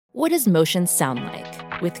What does motion sound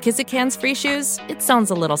like? With Kizikans free shoes, it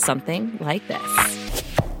sounds a little something like this.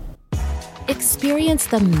 Experience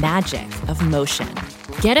the magic of motion.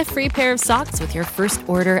 Get a free pair of socks with your first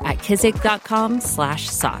order at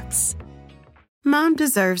kizik.com/socks. Mom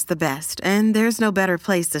deserves the best, and there's no better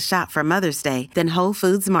place to shop for Mother's Day than Whole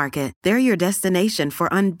Foods Market. They're your destination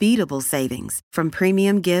for unbeatable savings, from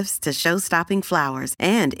premium gifts to show-stopping flowers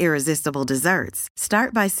and irresistible desserts.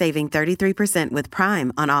 Start by saving 33% with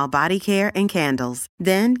Prime on all body care and candles.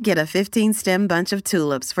 Then get a 15-stem bunch of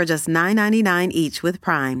tulips for just $9.99 each with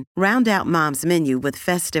Prime. Round out Mom's menu with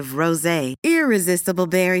festive rosé, irresistible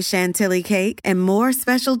berry chantilly cake, and more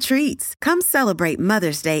special treats. Come celebrate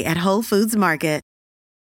Mother's Day at Whole Foods Market.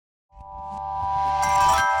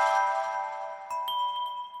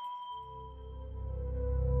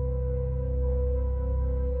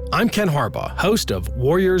 I'm Ken Harbaugh, host of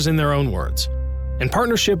Warriors in Their Own Words. In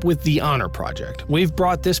partnership with The Honor Project, we've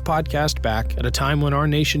brought this podcast back at a time when our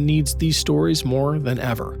nation needs these stories more than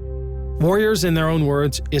ever. Warriors in Their Own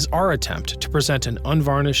Words is our attempt to present an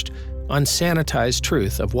unvarnished, unsanitized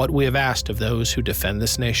truth of what we have asked of those who defend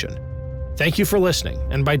this nation. Thank you for listening,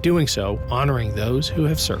 and by doing so, honoring those who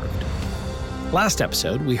have served. Last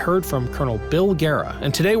episode, we heard from Colonel Bill Gara,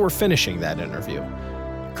 and today we're finishing that interview.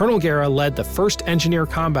 Colonel Gara led the 1st Engineer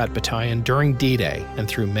Combat Battalion during D-Day and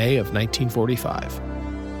through May of 1945.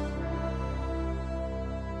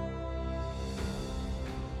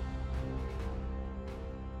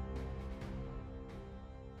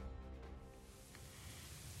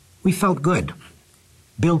 We felt good,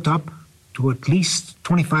 built up to at least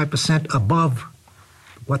 25% above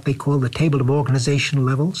what they call the table of organization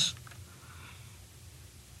levels.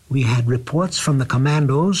 We had reports from the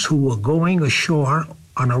commandos who were going ashore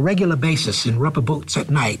on a regular basis in rubber boats at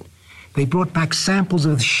night. They brought back samples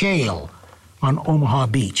of shale on Omaha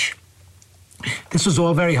Beach. This was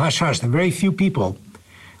all very hush-hush, and very few people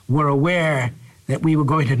were aware that we were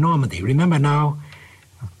going to Normandy. Remember now,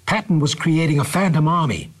 Patton was creating a phantom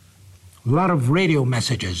army, a lot of radio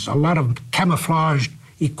messages, a lot of camouflaged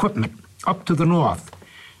equipment up to the north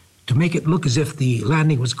to make it look as if the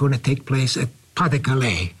landing was going to take place at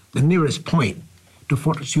Pas-de-Calais, the nearest point to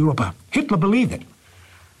Fortress Europa. Hitler believed it.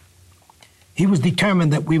 He was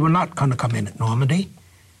determined that we were not going to come in at Normandy.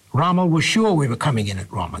 Rommel was sure we were coming in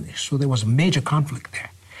at Normandy, so there was a major conflict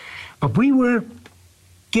there. But we were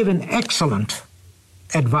given excellent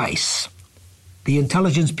advice. The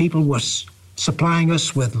intelligence people were supplying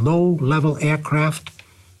us with low-level aircraft,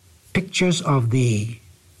 pictures of the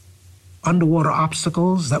underwater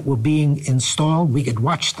obstacles that were being installed. We could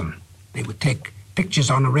watch them. They would take pictures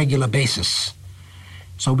on a regular basis,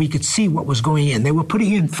 so we could see what was going in. They were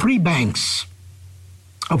putting in 3 banks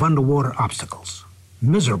of underwater obstacles,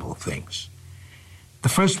 miserable things. The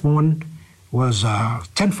first one was a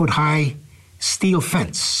 10-foot-high steel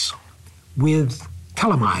fence with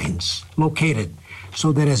telemines located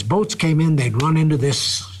so that as boats came in, they'd run into this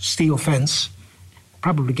steel fence,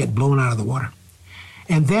 probably get blown out of the water.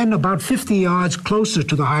 And then about 50 yards closer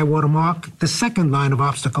to the high water mark, the second line of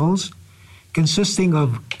obstacles, consisting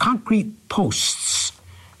of concrete posts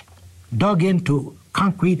dug into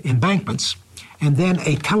concrete embankments, and then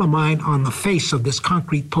a telemine on the face of this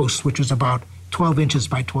concrete post, which was about 12 inches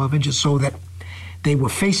by 12 inches, so that they were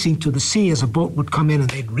facing to the sea as a boat would come in, and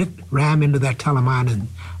they'd ram into that telemine and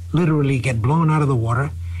literally get blown out of the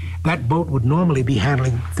water. That boat would normally be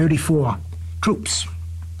handling 34 troops.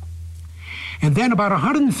 And then about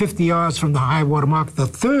 150 yards from the high water mark, the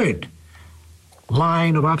third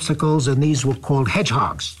line of obstacles, and these were called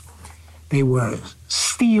hedgehogs. They were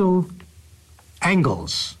steel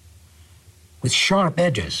angles with sharp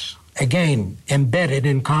edges, again, embedded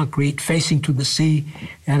in concrete, facing to the sea,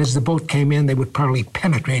 and as the boat came in, they would probably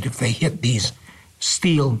penetrate if they hit these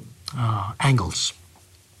steel angles.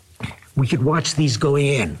 We could watch these going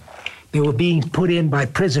in. They were being put in by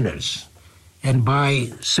prisoners and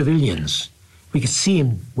by civilians. We could see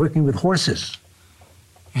them working with horses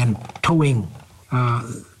and towing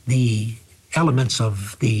the elements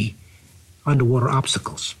of the underwater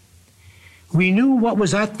obstacles. We knew what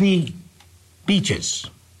was at the beaches.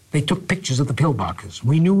 They took pictures of the pillboxes.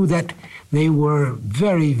 We knew that they were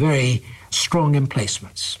very, very strong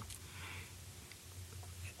emplacements.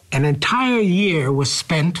 An entire year was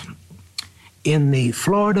spent in the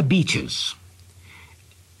Florida beaches.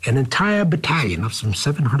 An entire battalion of some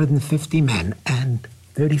 750 men and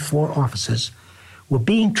 34 officers were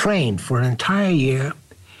being trained for an entire year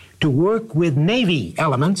to work with Navy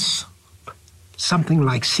elements, something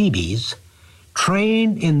like Seabees,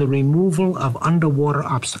 trained in the removal of underwater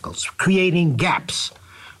obstacles, creating gaps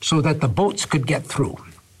so that the boats could get through.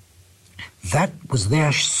 That was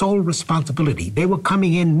their sole responsibility. They were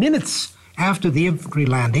coming in minutes after the infantry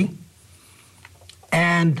landing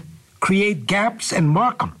and create gaps and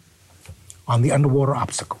mark them on the underwater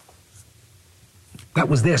obstacle. That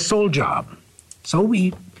was their sole job. So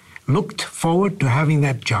we looked forward to having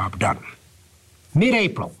that job done.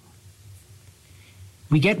 Mid-April,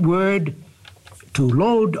 we get word to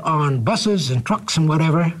load on buses and trucks and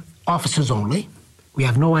whatever, officers only. We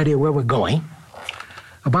have no idea where we're going.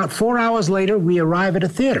 About 4 hours later, we arrive at a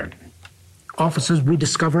theater. Officers we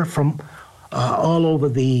discover from all over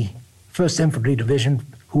the 1st Infantry Division,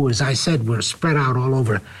 who, as I said, were spread out all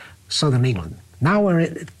over southern England. Now we're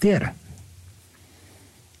at a theater.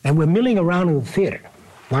 And we're milling around in the theater.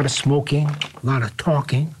 A lot of smoking, a lot of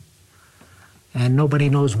talking, and nobody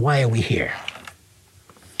knows why are we here.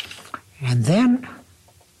 And then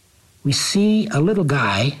we see a little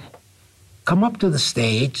guy come up to the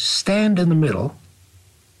stage, stand in the middle,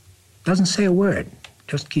 doesn't say a word,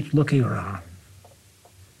 just keeps looking around.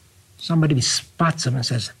 Somebody spots him and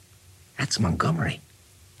says, "That's Montgomery."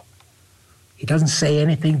 He doesn't say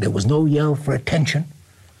anything. There was no yell for attention.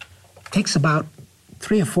 It takes about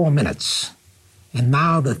 3 or 4 minutes, and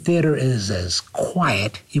now the theater is as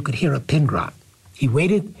quiet, you could hear a pin drop. He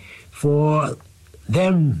waited for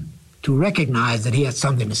them to recognize that he had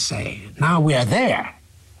something to say. Now we are there.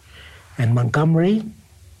 And Montgomery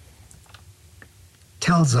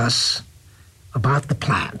tells us about the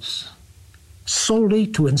plans, solely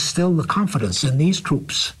to instill the confidence in these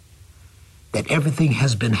troops that everything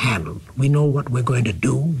has been handled. We know what we're going to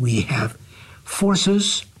do. We have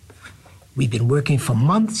forces. We've been working for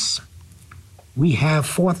months. We have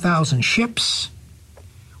 4,000 ships.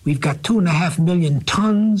 We've got 2.5 million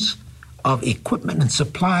tons of equipment and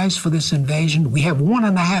supplies for this invasion. We have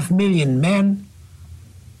 1.5 million men,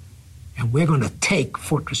 and we're going to take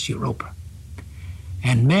Fortress Europa.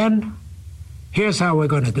 And men, here's how we're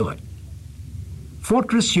going to do it.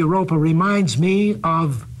 Fortress Europa reminds me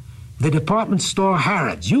of the department store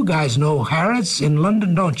Harrods. You guys know Harrods in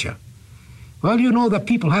London, don't you? Well, you know that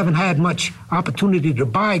people haven't had much opportunity to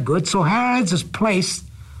buy goods, so Harrods has placed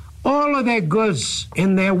all of their goods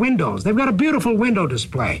in their windows. They've got a beautiful window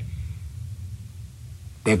display.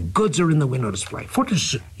 Their goods are in the window display.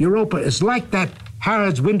 Fortress Europa is like that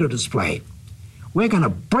Harrods window display. We're going to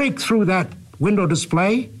break through that window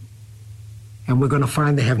display, and we're going to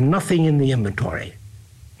find they have nothing in the inventory,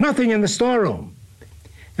 nothing in the storeroom.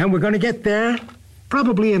 And we're going to get there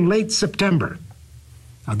probably in late September.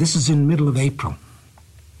 Now, this is in the middle of April.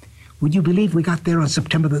 Would you believe we got there on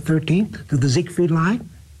September the 13th to the Siegfried Line?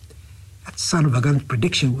 That son of a gun's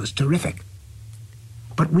prediction was terrific.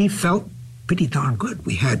 But we felt pretty darn good.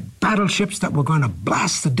 We had battleships that were going to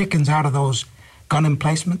blast the dickens out of those gun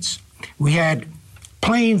emplacements. We had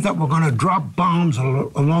planes that were going to drop bombs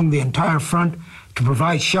along the entire front to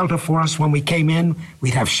provide shelter for us when we came in.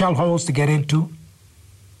 We'd have shell holes to get into.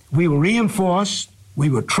 We were reinforced. We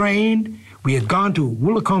were trained. We had gone to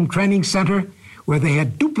Woolacombe Training Center where they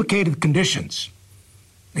had duplicated conditions,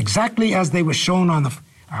 exactly as they were shown on the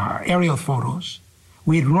aerial photos.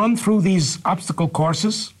 We had run through these obstacle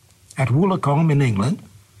courses at Woolacombe in England.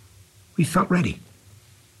 We felt ready.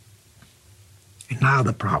 And now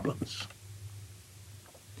the problems.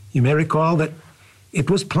 You may recall that it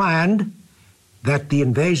was planned that the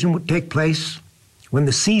invasion would take place when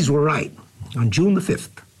the seas were right, on June the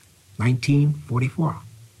 5th, 1944.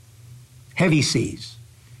 Heavy seas.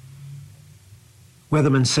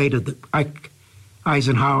 Weathermen say to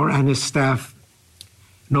Eisenhower and his staff,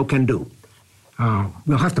 no can do.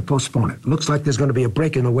 We'll have to postpone it. Looks like there's going to be a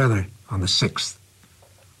break in the weather on the 6th.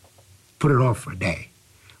 Put it off for a day.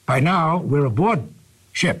 By now, we're aboard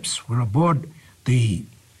ships. We're aboard the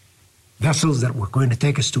vessels that were going to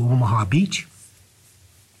take us to Omaha Beach.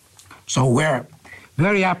 So we're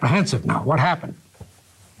very apprehensive now. What happened?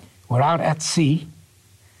 We're out at sea,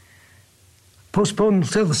 postponed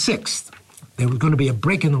until the 6th. There was going to be a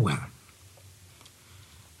break in the weather.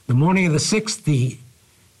 The morning of the 6th, the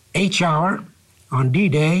H hour on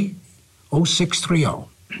D-Day, 0630.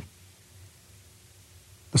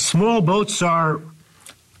 The small boats are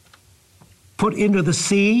put into the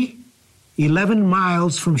sea 11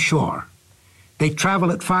 miles from shore. They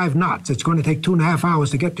travel at 5 knots. It's going to take 2.5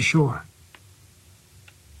 hours to get to shore.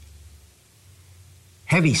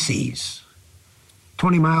 Heavy seas,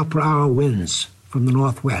 20-mile-per-hour winds from the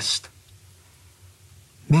northwest.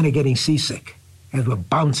 Men are getting seasick as we're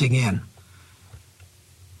bouncing in.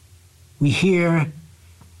 We hear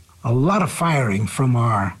a lot of firing from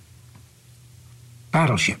our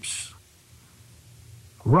battleships,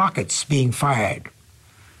 rockets being fired.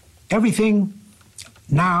 Everything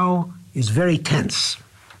now is very tense.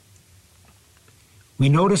 We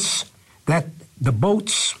notice that the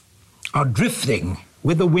boats are drifting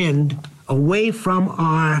with the wind away from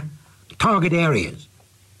our target areas.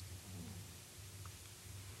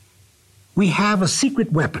 We have a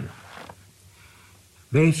secret weapon.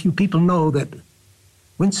 Very few people know that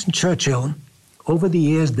Winston Churchill, over the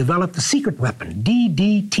years, developed a secret weapon,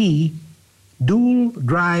 DDT,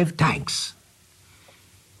 dual-drive tanks.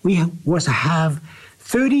 We was to have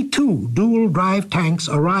 32 dual-drive tanks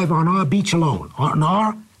arrive on our beach alone, on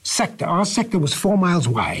our sector. Our sector was 4 miles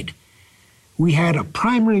wide. We had a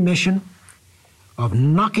primary mission of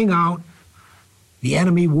knocking out the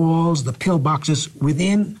enemy walls, the pillboxes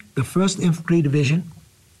within the 1st Infantry Division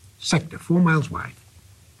sector, 4 miles wide.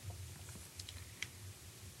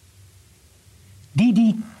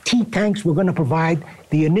 DDT tanks were going to provide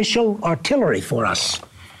the initial artillery for us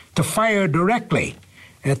to fire directly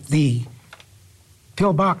at the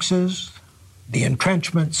pillboxes, the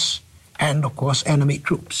entrenchments, and, of course, enemy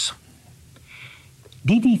troops.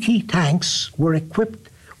 DDT tanks were equipped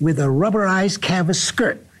with a rubberized canvas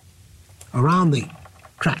skirt around the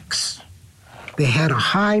tracks. They had a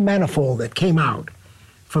high manifold that came out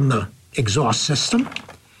from the exhaust system.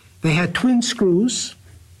 They had twin screws,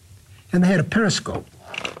 and they had a periscope.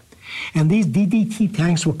 And these DDT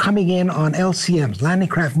tanks were coming in on LCMs, landing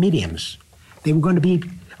craft mediums. They were going to be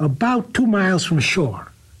about 2 miles from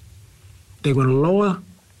shore. They were going to lower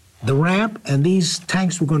the ramp, and these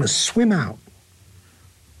tanks were going to swim out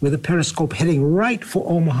with a periscope heading right for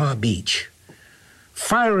Omaha Beach,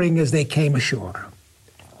 firing as they came ashore.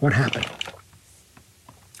 What happened?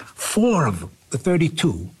 4 of the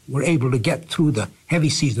 32 were able to get through the heavy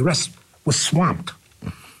seas. The rest was swamped.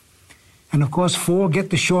 And of course, 4 get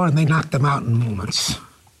to shore and they knocked them out in moments.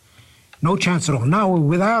 No chance at all. Now we're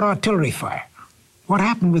without artillery fire. What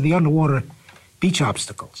happened with the underwater beach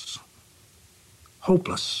obstacles?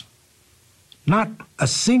 Hopeless. Not a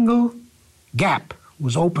single gap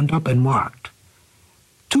was opened up and marked.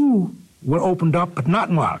 2 were opened up but not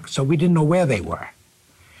marked, so we didn't know where they were.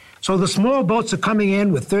 So the small boats are coming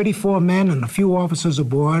in with 34 men and a few officers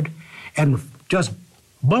aboard and just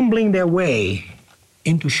bumbling their way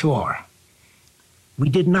into shore. We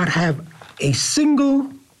did not have a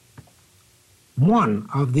single one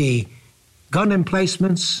of the gun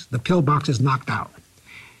emplacements, the pillboxes, knocked out.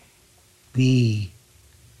 The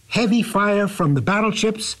heavy fire from the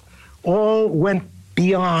battleships all went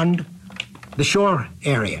beyond the shore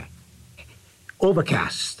area.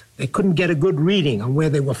 Overcast. They couldn't get a good reading on where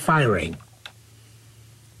they were firing.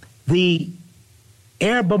 The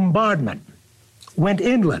air bombardment went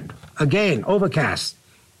inland. Again, overcast.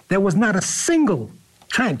 There was not a single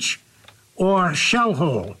trench or shell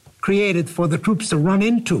hole created for the troops to run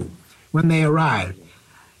into when they arrived.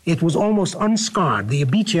 It was almost unscarred. The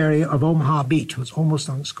beach area of Omaha Beach was almost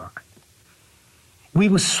unscarred. We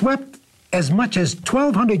were swept as much as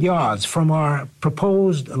 1,200 yards from our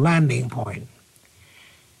proposed landing point.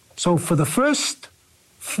 So for the first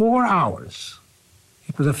 4 hours,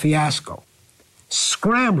 it was a fiasco.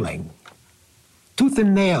 Scrambling, tooth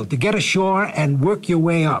and nail, to get ashore and work your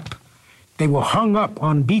way up. They were hung up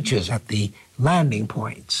on beaches at the landing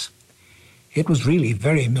points. It was really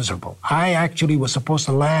very miserable. I actually was supposed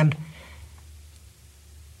to land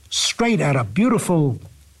straight at a beautiful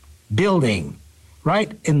building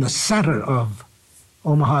right in the center of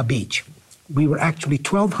Omaha Beach. We were actually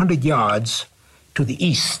 1,200 yards to the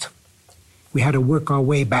east. We had to work our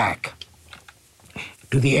way back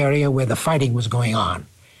to the area where the fighting was going on.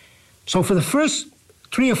 So for the first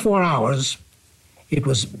 3 or 4 hours, it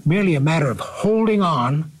was merely a matter of holding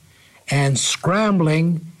on and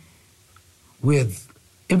scrambling with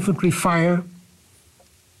infantry fire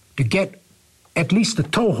to get at least a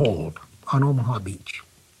toehold on Omaha Beach.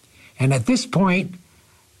 And at this point,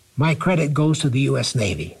 my credit goes to the U.S.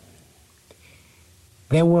 Navy.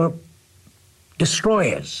 There were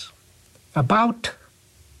destroyers about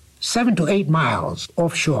 7 to 8 miles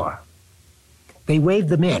offshore. They waved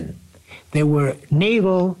them in. There were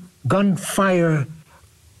naval gunfire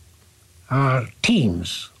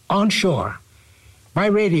teams onshore. By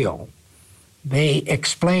radio, they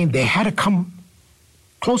explained they had to come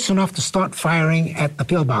close enough to start firing at the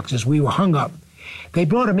pillboxes. We were hung up. They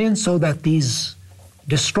brought them in so that these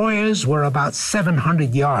destroyers were about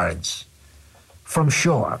 700 yards from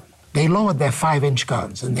shore. They lowered their 5-inch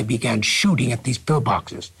guns and they began shooting at these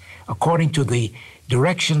pillboxes according to the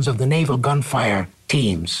directions of the naval gunfire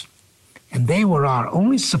teams. And they were our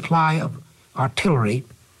only supply of artillery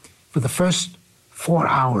for the first 4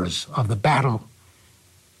 hours of the Battle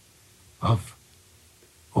of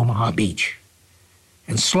Omaha Beach.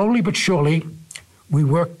 And slowly but surely, we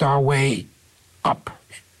worked our way up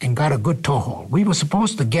and got a good toehold. We were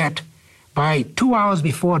supposed to get, by 2 hours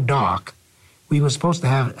before dark, we were supposed to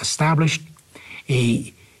have established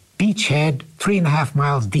a beachhead 3.5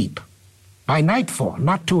 miles deep. By nightfall,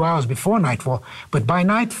 not 2 hours before nightfall, but by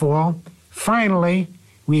nightfall, finally,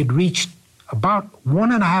 we had reached about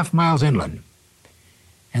 1.5 miles inland.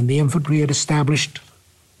 And the infantry had established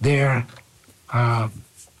their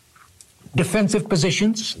defensive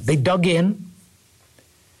positions. They dug in.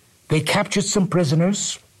 They captured some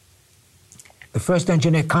prisoners. The 1st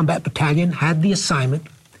Engineer Combat Battalion had the assignment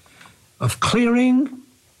of clearing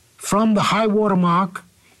from the high water mark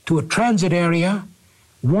to a transit area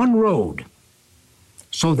one road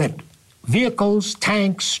so that vehicles,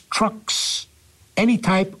 tanks, trucks, any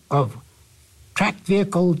type of tracked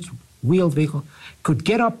vehicles, wheeled vehicle, could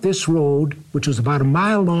get up this road, which was about 1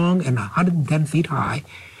 mile long and 110 feet high,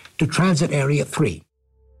 to Transit Area 3.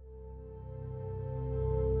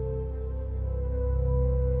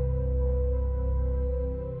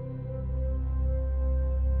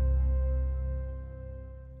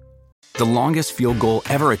 The longest field goal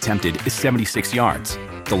ever attempted is 76 yards.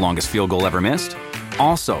 The longest field goal ever missed?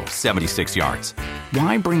 Also 76 yards.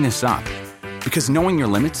 Why bring this up? Because knowing your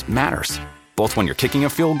limits matters, both when you're kicking a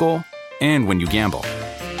field goal and when you gamble.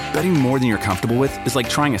 Betting more than you're comfortable with is like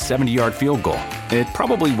trying a 70-yard field goal. It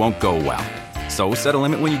probably won't go well. So set a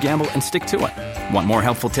limit when you gamble and stick to it. Want more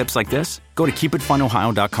helpful tips like this? Go to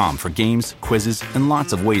keepitfunohio.com for games, quizzes, and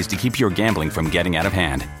lots of ways to keep your gambling from getting out of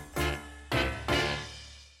hand.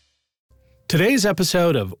 Today's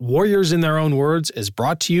episode of Warriors in Their Own Words is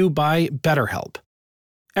brought to you by BetterHelp.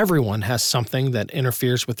 Everyone has something that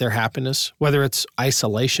interferes with their happiness, whether it's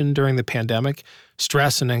isolation during the pandemic,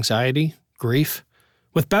 stress and anxiety, grief.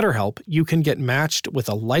 With BetterHelp, you can get matched with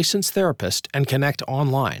a licensed therapist and connect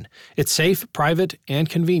online. It's safe, private, and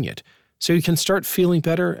convenient, so you can start feeling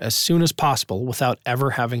better as soon as possible without ever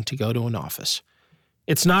having to go to an office.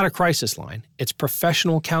 It's not a crisis line. It's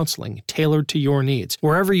professional counseling tailored to your needs,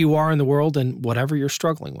 wherever you are in the world and whatever you're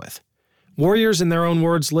struggling with. Warriors in Their Own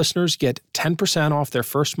Words listeners get 10% off their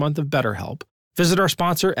first month of BetterHelp. Visit our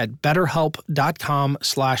sponsor at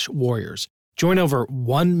betterhelp.com/warriors. Join over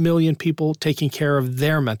 1 million people taking care of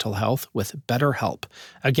their mental health with BetterHelp.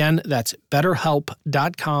 Again, that's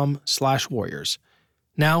betterhelp.com/warriors.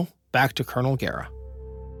 Now, back to Colonel Gara.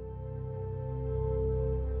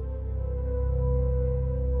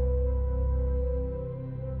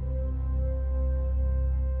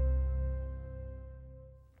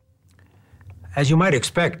 As you might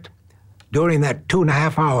expect, during that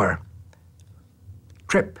 2.5-hour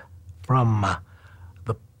trip from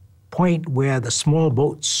the point where the small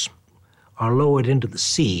boats are lowered into the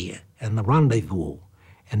sea and the rendezvous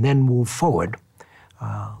and then move forward,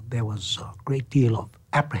 there was a great deal of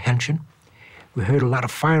apprehension. We heard a lot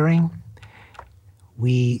of firing.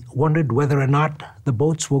 We wondered whether or not the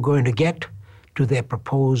boats were going to get to their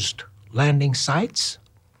proposed landing sites.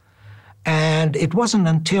 And it wasn't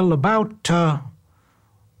until about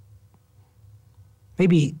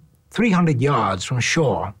maybe 300 yards from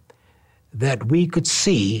shore that we could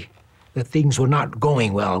see that things were not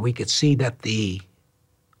going well. We could see that the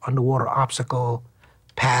underwater obstacle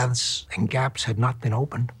paths and gaps had not been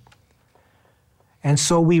opened. And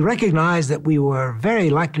so we recognized that we were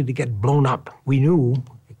very likely to get blown up. We knew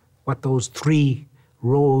what those 3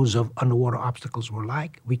 rows of underwater obstacles were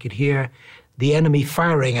like. We could hear the enemy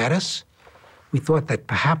firing at us. We thought that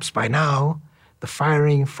perhaps by now, the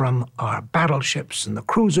firing from our battleships and the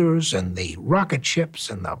cruisers and the rocket ships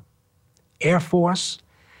and the Air Force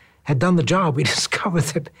had done the job. We discovered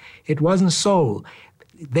that it wasn't so.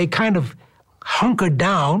 They kind of hunkered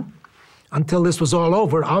down until this was all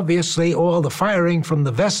over. Obviously, all the firing from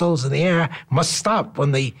the vessels in the air must stop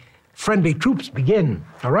when the friendly troops begin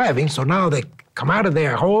arriving. So now they come out of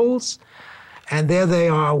their holes, and there they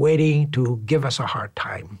are waiting to give us a hard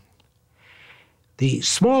time. The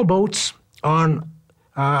small boats on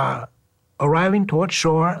arriving toward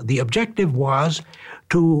shore, the objective was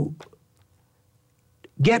to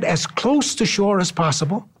get as close to shore as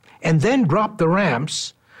possible and then drop the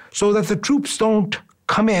ramps so that the troops don't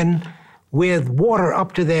come in with water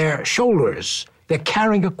up to their shoulders. They're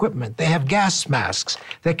carrying equipment. They have gas masks.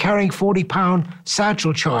 They're carrying 40-pound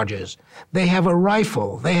satchel charges. They have a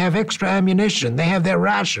rifle. They have extra ammunition. They have their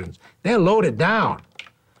rations. They're loaded down.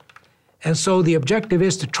 And so the objective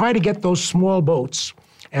is to try to get those small boats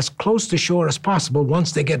as close to shore as possible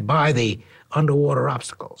once they get by the underwater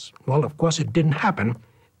obstacles. Well, of course, it didn't happen.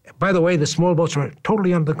 By the way, the small boats are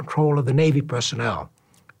totally under the control of the Navy personnel.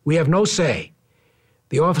 We have no say.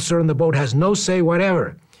 The officer in the boat has no say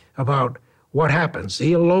whatever about what happens.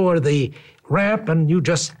 He'll lower the ramp and you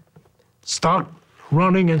just start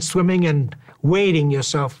running and swimming and wading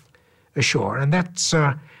yourself ashore. And that's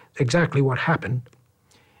exactly what happened,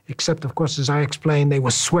 except, of course, as I explained, they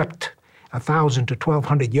were swept 1,000 to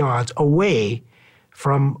 1,200 yards away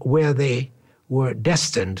from where they were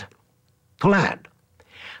destined to land.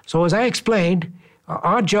 So as I explained,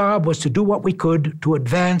 our job was to do what we could to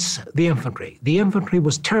advance the infantry. The infantry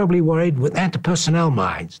was terribly worried with anti-personnel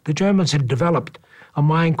mines. The Germans had developed a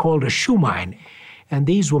mine called a shoe mine, and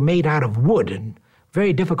these were made out of wood and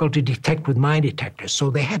very difficult to detect with mine detectors, so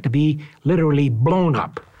they had to be literally blown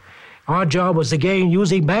up. Our job was, again,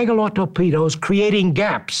 using Bangalore torpedoes, creating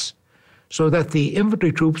gaps so that the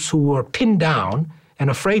infantry troops who were pinned down and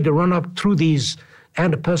afraid to run up through these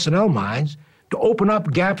anti-personnel mines to open up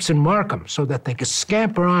gaps and mark them so that they could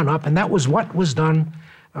scamper on up, and that was what was done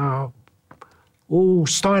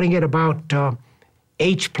starting at about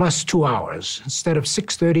H plus 2 hours. Instead of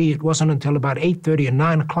 6:30, it wasn't until about 8:30 and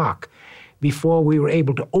 9 o'clock before we were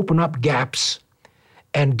able to open up gaps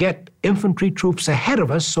and get infantry troops ahead of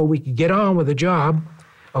us so we could get on with the job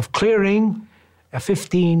of clearing a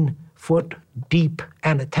 15-foot deep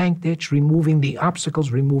anti-tank ditch, removing the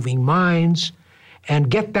obstacles, removing mines, and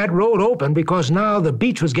get that road open, because now the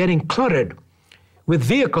beach was getting cluttered with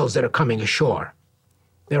vehicles that are coming ashore.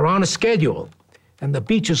 They're on a schedule, and the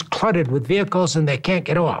beach is cluttered with vehicles and they can't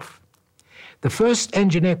get off. The 1st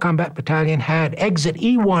Engineer Combat Battalion had exit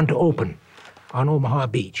E1 to open on Omaha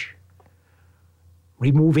Beach,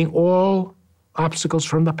 removing all obstacles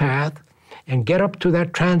from the path and get up to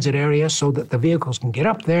that transit area so that the vehicles can get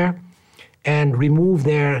up there and remove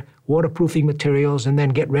their waterproofing materials and then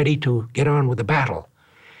get ready to get on with the battle.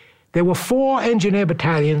 There were 4 engineer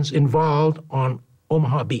battalions involved on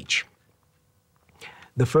Omaha Beach.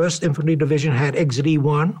 The 1st Infantry Division had exit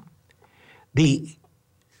E1. The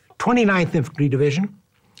 29th Infantry Division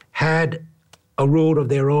had a road of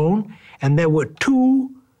their own, and there were 2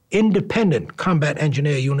 independent combat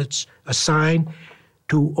engineer units assigned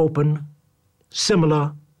to open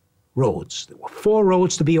similar roads. There were 4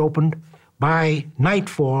 roads to be opened by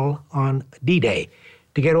nightfall on D-Day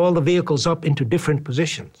to get all the vehicles up into different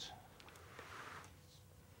positions.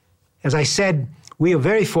 As I said, we are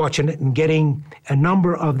very fortunate in getting a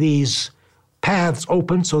number of these paths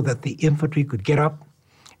open so that the infantry could get up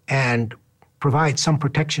and provide some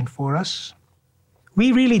protection for us.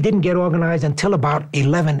 We really didn't get organized until about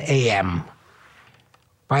 11 a.m.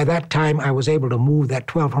 By that time, I was able to move that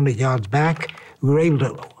 1,200 yards back. We were able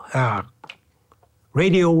to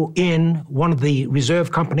radio in one of the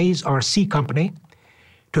reserve companies, our C company,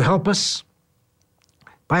 to help us.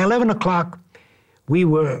 By 11 o'clock, we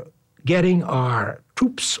were getting our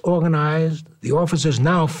troops organized. The officers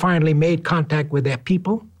now finally made contact with their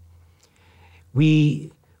people. We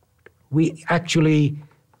actually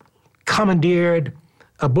commandeered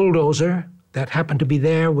a bulldozer that happened to be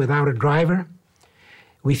there without a driver.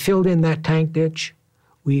 We filled in that tank ditch.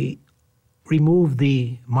 We removed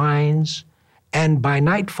the mines. And by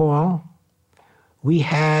nightfall, we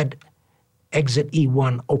had exit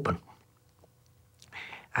E1 open.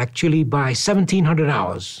 Actually, by 1700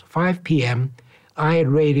 hours, 5 p.m., I had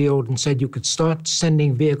radioed and said you could start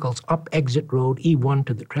sending vehicles up exit road E1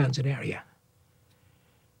 to the transit area.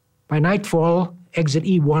 By nightfall, exit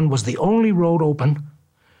E1 was the only road open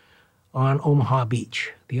on Omaha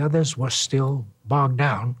Beach. The others were still bogged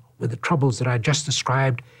down with the troubles that I just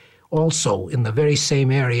described, also in the very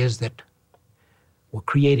same areas that were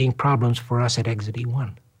creating problems for us at exit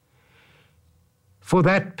E1. For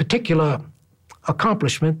that particular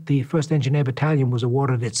accomplishment, the 1st Engineer Battalion was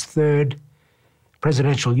awarded its 3rd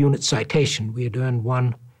Presidential Unit Citation. We had earned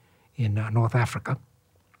one in North Africa,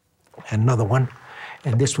 another one,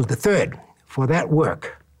 and this was the 3rd for that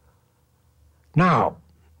work. Now,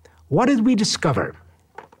 what did we discover?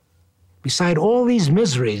 Beside all these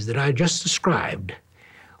miseries that I just described,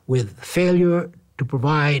 with failure to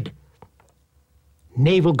provide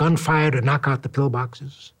naval gunfire to knock out the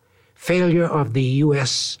pillboxes, failure of the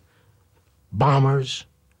U.S. bombers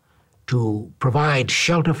to provide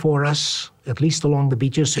shelter for us, at least along the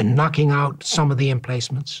beaches, and knocking out some of the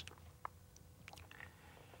emplacements.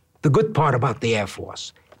 The good part about the Air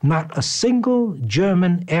Force, not a single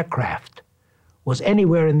German aircraft was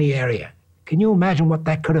anywhere in the area. Can you imagine what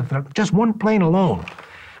that could have done? Just one plane alone.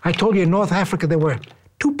 I told you in North Africa there were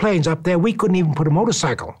 2 planes up there. We couldn't even put a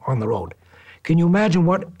motorcycle on the road. Can you imagine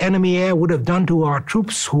what enemy air would have done to our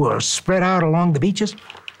troops who are spread out along the beaches?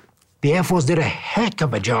 The Air Force did a heck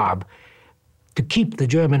of a job to keep the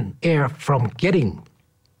German air from getting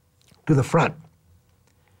to the front.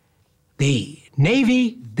 The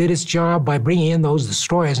Navy did its job by bringing in those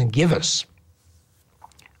destroyers and give us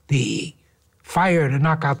the fire to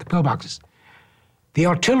knock out the pillboxes. The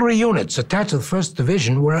artillery units attached to the 1st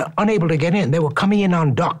Division were unable to get in. They were coming in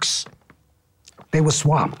on ducks. They were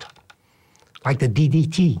swamped, like the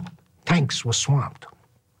DDT tanks were swamped.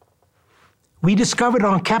 We discovered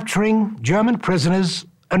on capturing German prisoners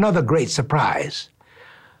another great surprise.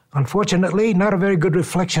 Unfortunately, not a very good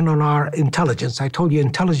reflection on our intelligence. I told you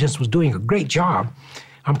intelligence was doing a great job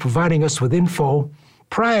on providing us with info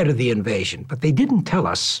prior to the invasion, but they didn't tell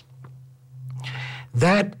us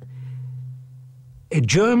that a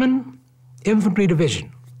German infantry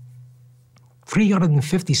division,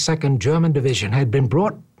 352nd German Division, had been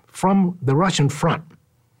brought from the Russian front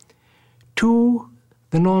to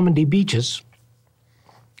the Normandy beaches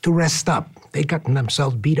to rest up. They'd gotten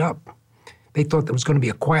themselves beat up. They thought there was going to be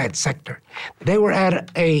a quiet sector. They were at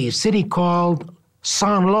a city called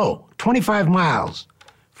Saint-Lô, 25 miles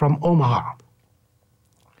from Omaha.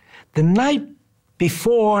 The night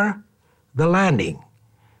before the landing,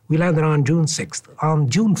 we landed on June 6th. On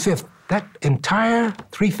June 5th, that entire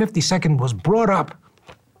 352nd was brought up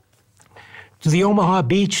to the Omaha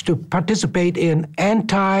beach to participate in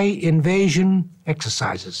anti-invasion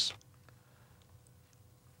exercises.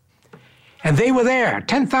 And they were there,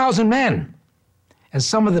 10,000 men. And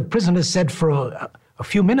some of the prisoners said for a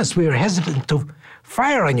few minutes we were hesitant to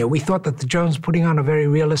fire on you. We thought that the Germans were putting on a very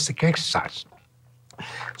realistic exercise.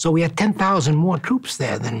 So we had 10,000 more troops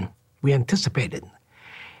there than we anticipated.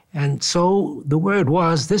 And so the word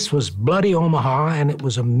was, this was bloody Omaha, and it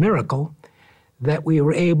was a miracle that we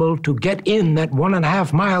were able to get in that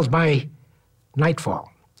 1.5 miles by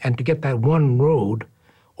nightfall and to get that one road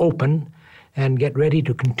open and get ready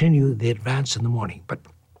to continue the advance in the morning. But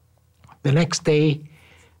the next day,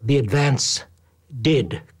 the advance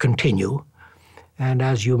did continue. And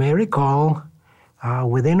as you may recall,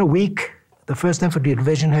 within a week, the 1st Infantry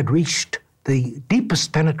Division had reached the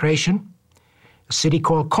deepest penetration, a city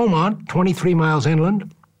called Comont, 23 miles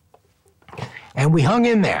inland. And we hung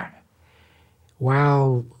in there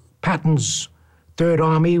while Patton's Third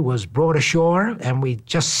Army was brought ashore, and we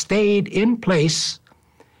just stayed in place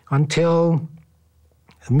until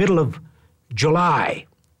the middle of July,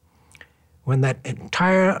 when that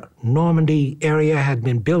entire Normandy area had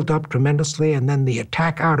been built up tremendously, and then the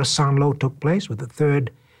attack out of Saint-Lô took place with the 3rd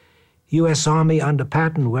U.S. Army under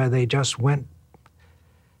Patton, where they just went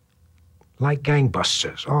like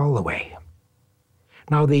gangbusters all the way.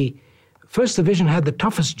 Now, the 1st Division had the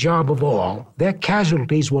toughest job of all. Their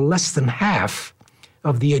casualties were less than half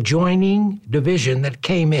of the adjoining division that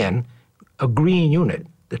came in, a green unit,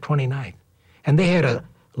 the 29th. And they had a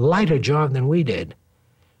lighter job than we did.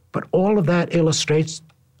 But all of that illustrates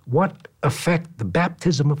what effect the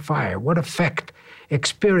baptism of fire, what effect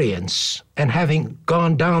experience and having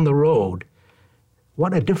gone down the road,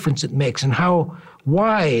 what a difference it makes, and how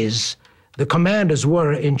wise the commanders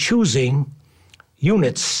were in choosing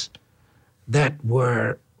units that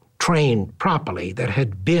were trained properly, that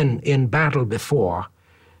had been in battle before,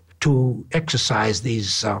 to exercise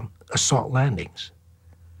these assault landings.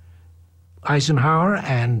 Eisenhower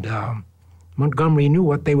and Montgomery knew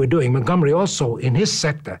what they were doing. Montgomery also, in his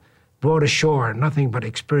sector, brought ashore nothing but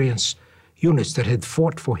experienced units that had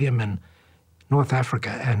fought for him in North Africa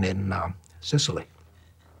and in Sicily.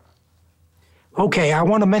 Okay, I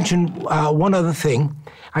want to mention one other thing.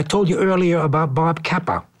 I told you earlier about Bob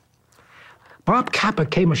Capa. Bob Capa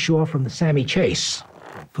came ashore from the Sammy Chase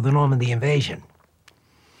for the Normandy invasion.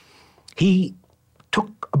 He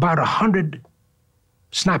took about 100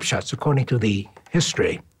 snapshots, according to the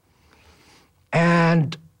history.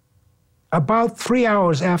 And about 3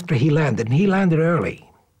 hours after he landed, and he landed early,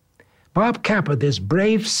 Bob Capa, this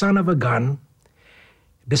brave son of a gun,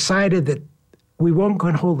 decided that we weren't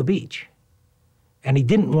going to hold the beach. And he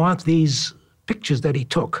didn't want these pictures that he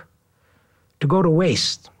took to go to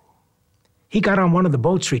waste. He got on one of the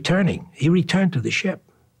boats returning. He returned to the ship.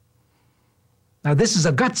 Now, this is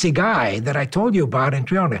a gutsy guy that I told you about in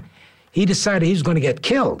Triana. He decided he was going to get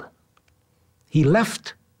killed. He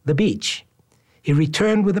left the beach. He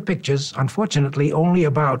returned with the pictures. Unfortunately, only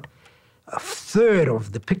about a third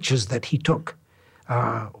of the pictures that he took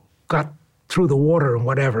got through the water and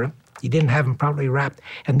whatever. He didn't have them properly wrapped.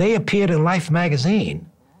 And they appeared in Life magazine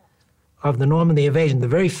of the Normandy invasion, the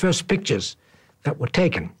very first pictures that were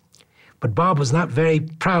taken. But Bob was not very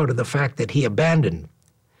proud of the fact that he abandoned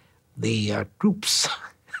the troops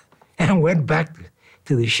and went back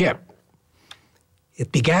to the ship.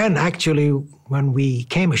 It began actually when we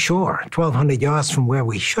came ashore, 1,200 yards from where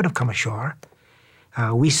we should have come ashore.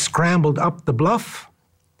 We scrambled up the bluff.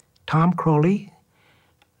 Tom Crowley,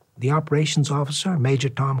 the operations officer, Major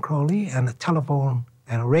Tom Crowley, and a telephone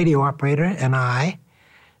and a radio operator, and I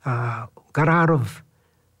got out of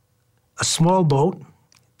a small boat,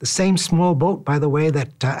 the same small boat, by the way,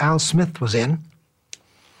 that Al Smith was in.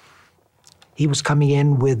 He was coming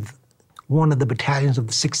in with one of the battalions of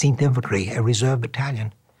the 16th Infantry, a reserve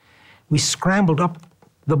battalion. We scrambled up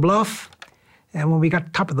the bluff, and when we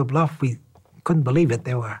got top of the bluff, we couldn't believe it.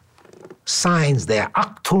 There were signs there,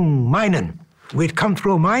 Achtung, Minen. We'd come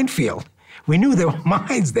through a minefield. We knew there were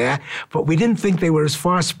mines there, but we didn't think they were as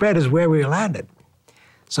far spread as where we landed.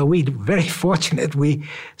 So we were very fortunate. We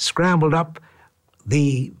scrambled up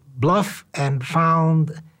the bluff and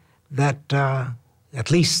found that at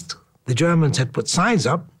least the Germans had put signs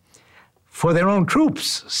up for their own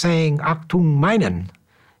troops saying Achtung Minen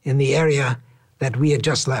in the area that we had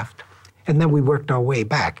just left. And then we worked our way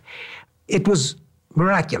back. It was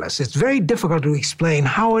miraculous. It's very difficult to explain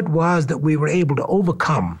how it was that we were able to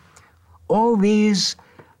overcome all these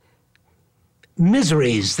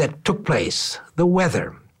miseries that took place, the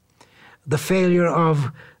weather, the failure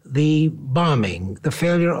of the bombing, the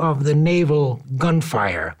failure of the naval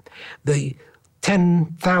gunfire, the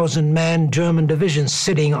 10,000-man German division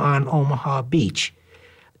sitting on Omaha Beach.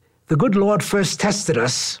 The good Lord first tested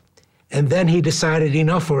us, and then he decided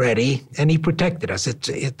enough already, and he protected us.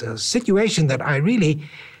 It's a situation that I really,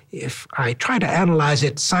 if I try to analyze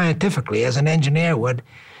it scientifically as an engineer would,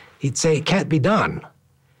 he'd say it can't be done.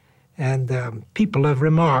 And people have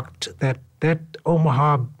remarked that that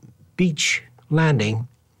Omaha Beach landing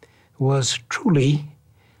was truly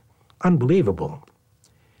unbelievable.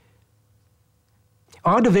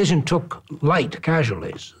 Our division took light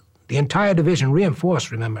casualties. The entire division, reinforced,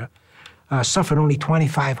 remember, suffered only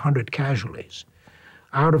 2,500 casualties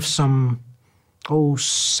out of some,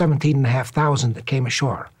 17,500 that came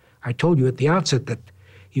ashore. I told you at the outset that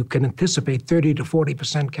you can anticipate 30 to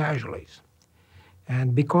 40% casualties.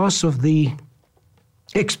 And because of the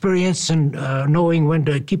experience and knowing when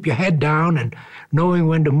to keep your head down and knowing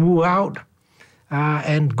when to move out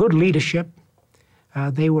and good leadership,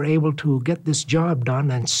 they were able to get this job done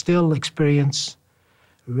and still experience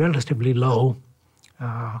relatively low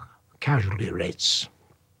casualty rates.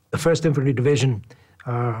 The 1st Infantry Division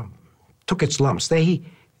took its lumps. They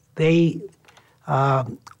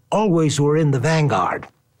always were in the vanguard.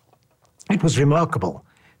 It was remarkable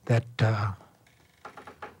that,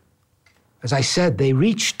 as I said, they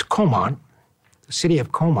reached Comont, the city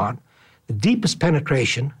of Comont, the deepest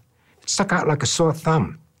penetration. It stuck out like a sore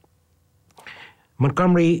thumb.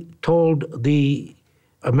 Montgomery told the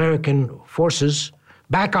American forces,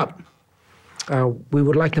 back up. We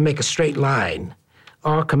would like to make a straight line.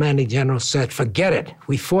 Our commanding general said, forget it.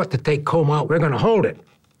 We fought to take Comont. We're going to hold it.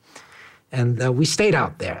 And we stayed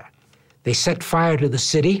out there. They set fire to the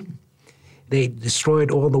city. They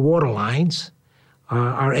destroyed all the water lines.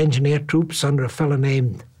 Our engineer troops under a fellow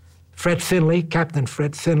named Fred Finley, Captain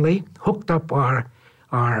Fred Finley, hooked up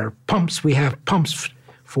our pumps. We have pumps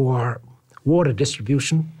for water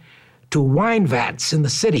distribution to wine vats in the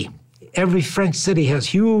city. Every French city has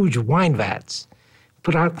huge wine vats.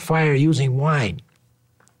 Put out the fire using wine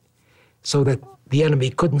so that the enemy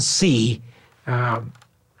couldn't see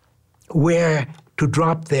where to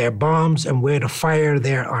drop their bombs and where to fire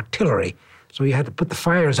their artillery. So you had to put the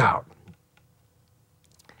fires out.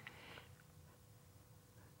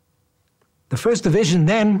 The 1st Division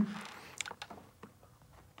then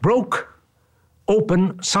broke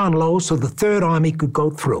open Saint Lo so the 3rd Army could go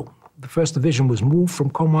through. The 1st Division was moved from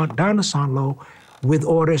Comont down to Saint Lo with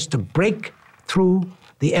orders to break through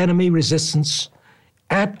the enemy resistance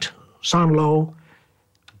at Saint Lo,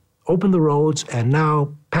 open the roads, and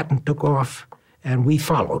now Patton took off and we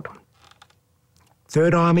followed.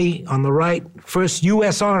 3rd Army on the right, 1st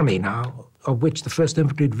U.S. Army now, of which the 1st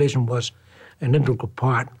Infantry Division was an integral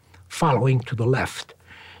part, following to the left.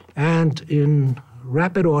 And in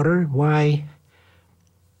rapid order,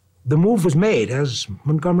 the move was made, as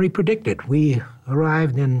Montgomery predicted. We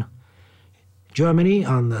arrived in Germany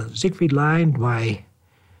on the Siegfried Line by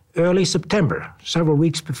early September, several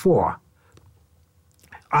weeks before.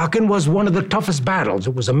 Aachen was one of the toughest battles.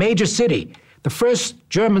 It was a major city, the first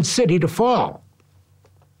German city to fall.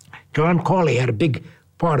 John Corley had a big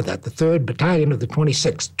part of that. The 3rd Battalion of the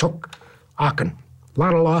 26th took Aachen. A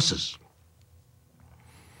lot of losses.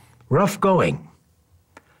 Rough going.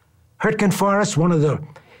 Hürtgen Forest, one of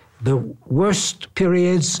the worst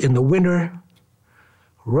periods in the winter.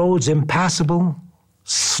 Roads impassable,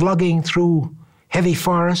 slugging through heavy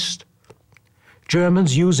forest.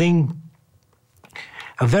 Germans using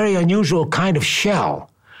a very unusual kind of shell.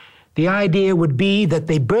 The idea would be that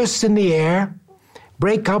they burst in the air,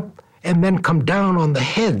 break up, and then come down on the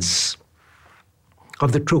heads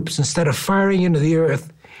of the troops instead of firing into the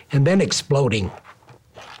earth and then exploding.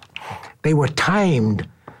 They were timed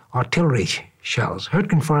artillery shells.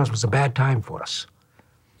 Hurtgen was a bad time for us.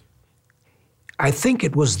 I think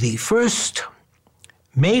it was the first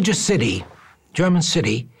major city, German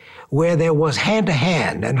city, where there was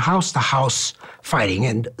hand-to-hand and house-to-house fighting.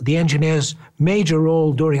 And the engineers' major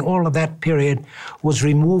role during all of that period was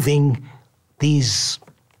removing these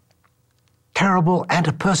terrible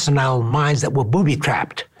anti-personnel mines that were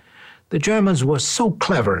booby-trapped. The Germans were so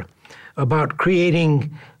clever about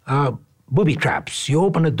creating booby traps. You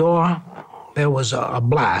open a door, there was a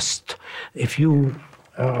blast. If you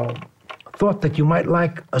thought that you might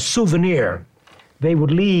like a souvenir, they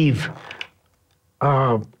would leave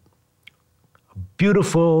a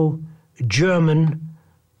beautiful German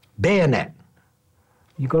bayonet.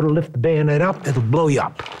 You go to lift the bayonet up, it'll blow you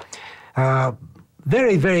up.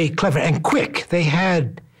 Very, very clever and quick. They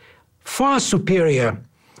had far superior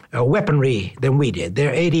weaponry than we did.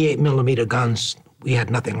 Their 88 millimeter guns, we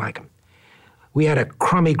had nothing like them. We had a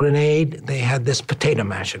crummy grenade. They had this potato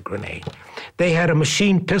masher grenade. They had a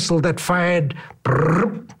machine pistol that fired,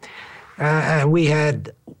 and we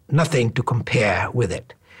had nothing to compare with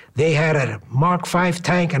it. They had a Mark V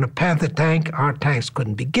tank and a Panther tank. Our tanks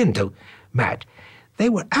couldn't begin to match. They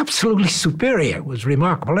were absolutely superior. It was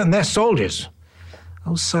remarkable. And they're soldiers.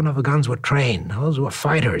 Those son of a guns were trained. Those were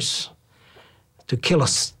fighters. To kill a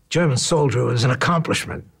German soldier was an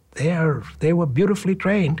accomplishment. They were beautifully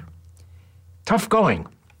trained. Tough going.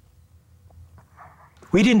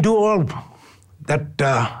 We didn't do all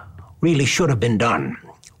that really should have been done.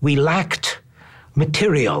 We lacked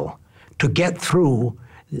material to get through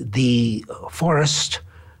the forest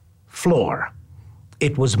floor.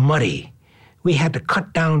 It was muddy. We had to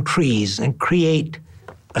cut down trees and create,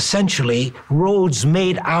 essentially, roads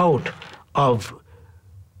made out of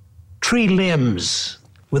tree limbs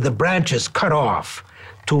with the branches cut off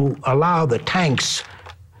to allow the tanks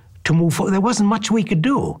to move forward. There wasn't much we could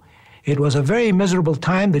do. It was a very miserable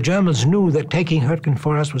time. The Germans knew that taking Hurtgen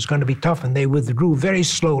Forest was going to be tough, and they withdrew very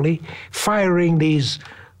slowly, firing these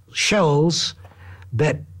shells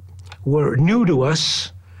that were new to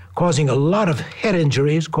us, causing a lot of head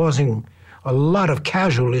injuries, causing a lot of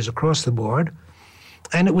casualties across the board.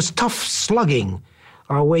 And it was tough slugging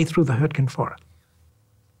our way through the Hurtgen Forest.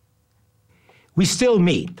 We still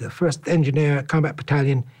meet. The 1st Engineer Combat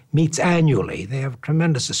Battalion meets annually. They have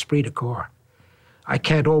tremendous esprit de corps. I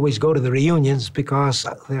can't always go to the reunions because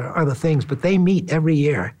there are other things, but they meet every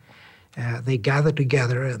year. They gather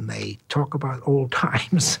together and they talk about old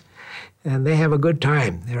times, and they have a good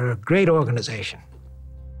time. They're a great organization.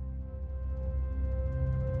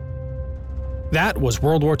 That was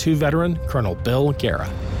World War II veteran Colonel Bill Gara.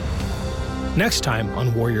 Next time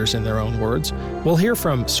on Warriors in Their Own Words, we'll hear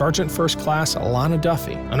from Sergeant First Class Alana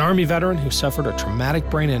Duffy, an Army veteran who suffered a traumatic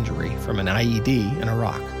brain injury from an IED in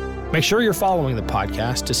Iraq. Make sure you're following the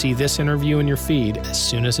podcast to see this interview in your feed as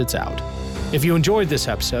soon as it's out. If you enjoyed this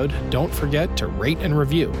episode, don't forget to rate and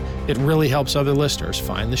review. It really helps other listeners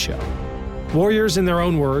find the show. Warriors in Their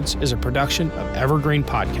Own Words is a production of Evergreen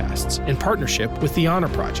Podcasts in partnership with the Honor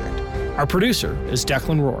Project. Our producer is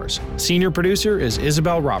Declan Roars. Senior producer is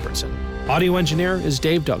Isabel Robertson. Audio engineer is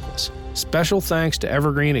Dave Douglas. Special thanks to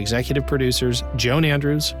Evergreen executive producers Joan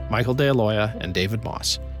Andrews, Michael DeAloia, and David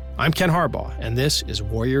Moss. I'm Ken Harbaugh, and this is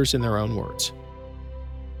Warriors in Their Own Words.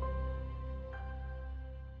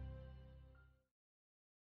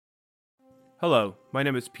 Hello, my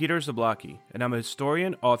name is Peter Zablocki, and I'm a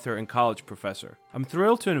historian, author, and college professor. I'm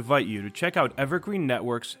thrilled to invite you to check out Evergreen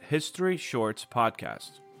Network's History Shorts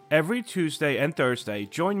podcast. Every Tuesday and Thursday,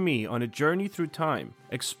 join me on a journey through time,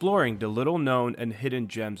 exploring the little-known and hidden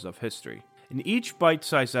gems of history. In each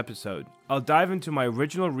bite-sized episode, I'll dive into my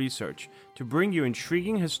original research to bring you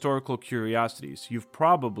intriguing historical curiosities you've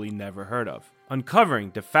probably never heard of,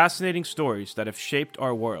 uncovering the fascinating stories that have shaped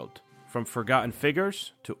our world, from forgotten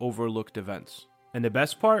figures to overlooked events. And the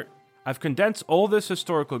best part? I've condensed all this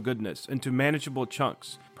historical goodness into manageable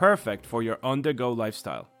chunks, perfect for your on-the-go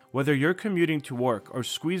lifestyle. Whether you're commuting to work or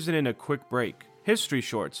squeezing in a quick break, History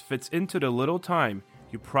Shorts fits into the little time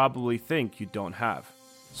you probably think you don't have.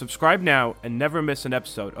 Subscribe now and never miss an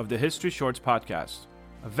episode of the History Shorts podcast,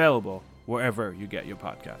 available wherever you get your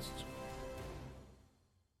podcasts.